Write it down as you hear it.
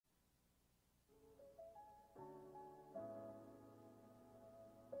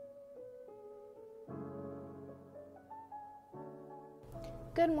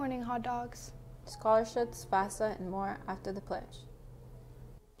Good morning, hot dogs. Scholarships, FAFSA, and more after the pledge.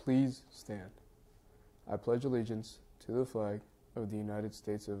 Please stand. I pledge allegiance to the flag of the United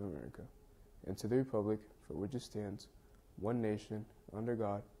States of America and to the republic for which it stands, one nation, under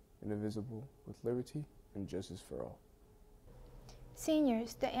God, indivisible, with liberty and justice for all.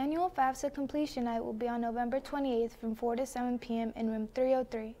 Seniors, the annual FAFSA completion night will be on November 28th from 4 to 7 p.m. in room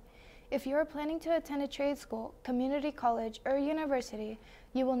 303. If you are planning to attend a trade school, community college, or university,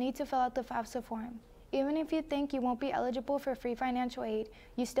 you will need to fill out the FAFSA form. Even if you think you won't be eligible for free financial aid,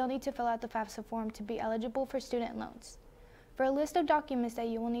 you still need to fill out the FAFSA form to be eligible for student loans. For a list of documents that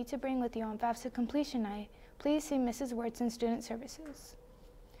you will need to bring with you on FAFSA completion night, please see Mrs. Wirtz in Student Services.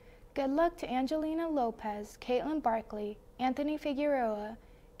 Good luck to Angelina Lopez, Caitlin Barkley, Anthony Figueroa,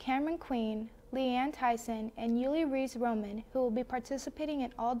 Cameron Queen, Leanne Tyson, and Yuli Reese-Roman, who will be participating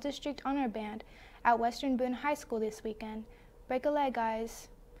in All-District Honor Band at Western Boone High School this weekend. Break a leg, guys.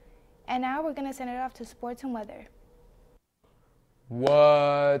 And now we're going to send it off to sports and weather.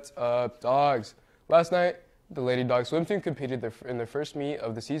 What's up, dogs? Last night, the Lady Dog swim team competed in their first meet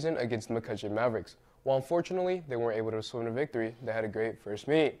of the season against the McCutcheon Mavericks. While unfortunately they weren't able to swim to victory, they had a great first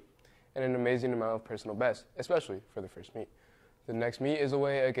meet and an amazing amount of personal bests, especially for the first meet. The next meet is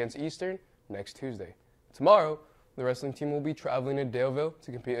away against Eastern next Tuesday. Tomorrow, the wrestling team will be traveling to Daleville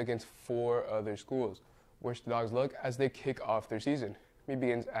to compete against 4 other schools. Wish the Dogs luck as they kick off their season. Meet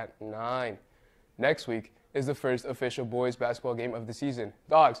begins at 9. Next week is the first official boys basketball game of the season.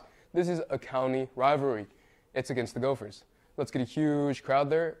 Dogs, this is a county rivalry. It's against the Gophers. Let's get a huge crowd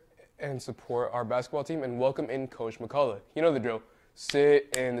there and support our basketball team and welcome in Coach McCullough. You know the drill.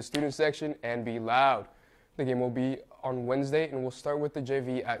 Sit in the student section and be loud. The game will be on Wednesday and we'll start with the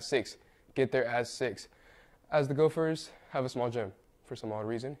JV at 6. Get there at 6. As the Gophers have a small gym for some odd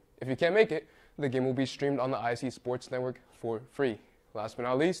reason. If you can't make it, the game will be streamed on the IC Sports Network for free. Last but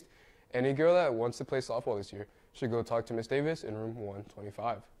not least, any girl that wants to play softball this year should go talk to Miss Davis in room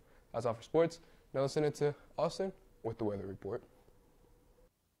 125. That's all for sports. Now let's send it to Austin with the weather report.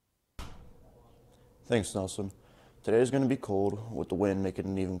 Thanks, Nelson. Today is going to be cold, with the wind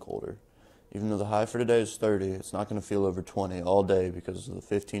making it even colder. Even though the high for today is 30, it's not going to feel over 20 all day because of the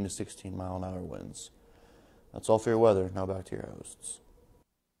 15 to 16 mile an hour winds. That's all for your weather. Now back to your hosts.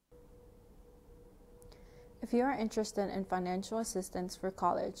 If you are interested in financial assistance for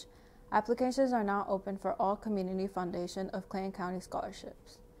college, applications are now open for all Community Foundation of Clayton County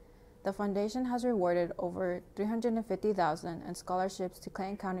scholarships. The foundation has rewarded over $350,000 in scholarships to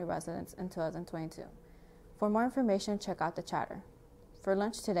Clayton County residents in 2022. For more information, check out the chatter. For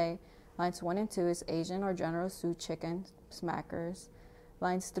lunch today, Lines 1 and 2 is Asian or General Tso chicken smackers.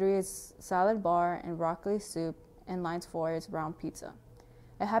 Lines 3 is salad bar and broccoli soup. And Lines 4 is round pizza.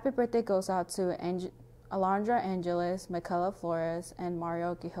 A happy birthday goes out to Alondra Angeles, Michaela Flores, and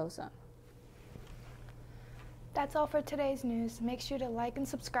Mario Quijosa. That's all for today's news. Make sure to like and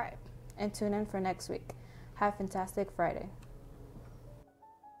subscribe. And tune in for next week. Have a fantastic Friday.